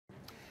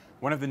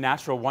One of the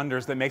natural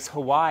wonders that makes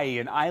Hawaii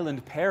an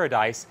island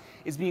paradise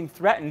is being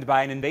threatened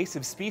by an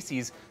invasive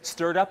species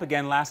stirred up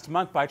again last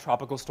month by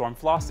Tropical Storm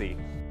Flossie.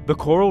 The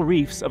coral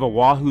reefs of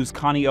Oahu's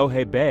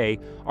Kane'ohe Bay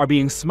are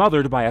being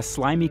smothered by a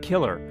slimy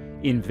killer,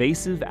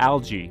 invasive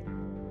algae.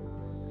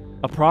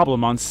 A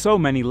problem on so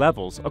many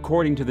levels,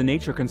 according to the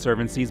Nature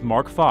Conservancy's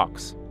Mark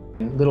Fox.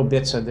 Little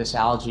bits of this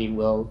algae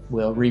will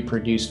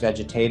reproduce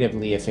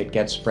vegetatively if it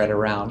gets spread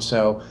around.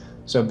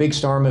 So big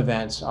storm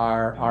events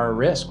are a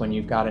risk when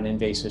you've got an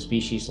invasive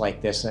species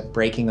like this,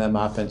 breaking them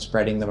up and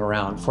spreading them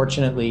around.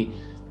 Fortunately,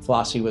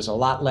 Flossie was a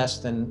lot less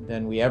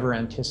than we ever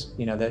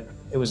anticipated, that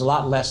it was a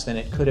lot less than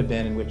it could have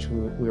been, in which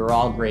we were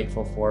all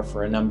grateful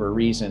for a number of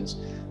reasons.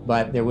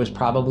 But there was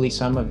probably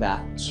some of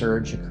that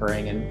surge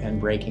occurring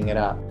and breaking it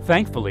up.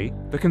 Thankfully,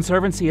 the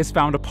Conservancy has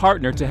found a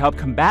partner to help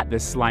combat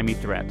this slimy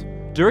threat.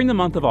 During the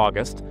month of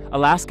August,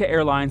 Alaska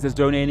Airlines is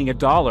donating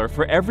 $1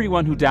 for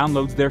everyone who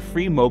downloads their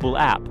free mobile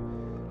app.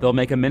 They'll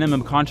make a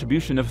minimum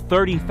contribution of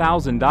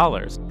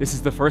 $30,000. This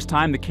is the first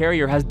time the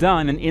carrier has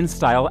done an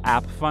in-style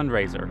app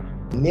fundraiser.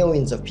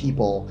 Millions of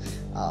people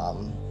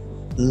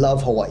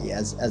love Hawaii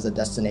as a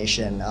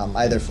destination,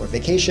 either for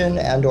vacation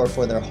and or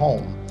for their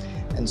home.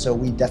 And so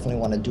we definitely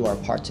want to do our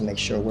part to make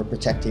sure we're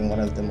protecting one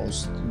of the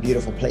most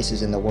beautiful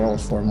places in the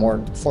world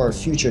for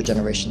future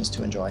generations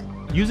to enjoy.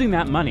 Using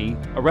that money,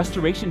 a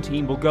restoration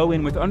team will go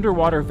in with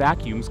underwater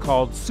vacuums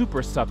called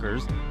super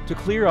suckers to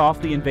clear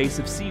off the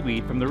invasive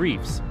seaweed from the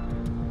reefs.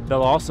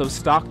 They'll also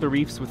stock the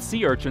reefs with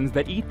sea urchins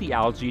that eat the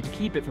algae to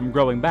keep it from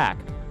growing back.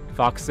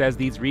 Fox says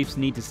these reefs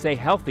need to stay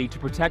healthy to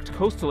protect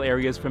coastal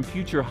areas from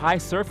future high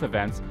surf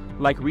events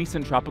like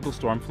recent Tropical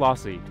Storm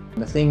Flossie.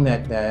 The thing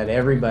that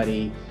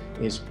everybody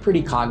is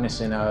pretty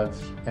cognizant of,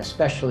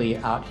 especially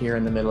out here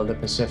in the middle of the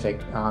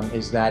Pacific,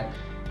 is that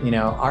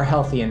our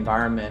healthy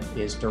environment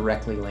is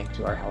directly linked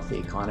to our healthy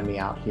economy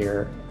out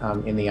here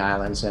in the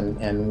islands,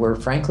 and we're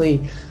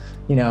frankly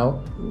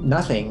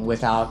nothing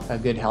without a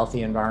good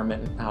healthy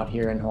environment out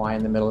here in Hawaii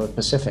in the middle of the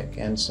Pacific.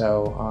 And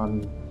so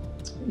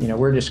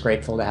we're just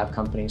grateful to have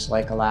companies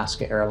like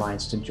Alaska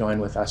Airlines to join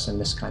with us in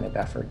this kind of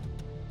effort.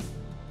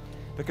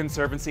 The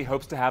Conservancy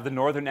hopes to have the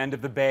northern end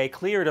of the bay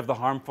cleared of the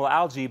harmful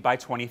algae by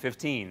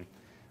 2015.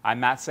 I'm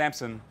Matt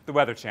Sampson, the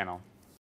Weather Channel.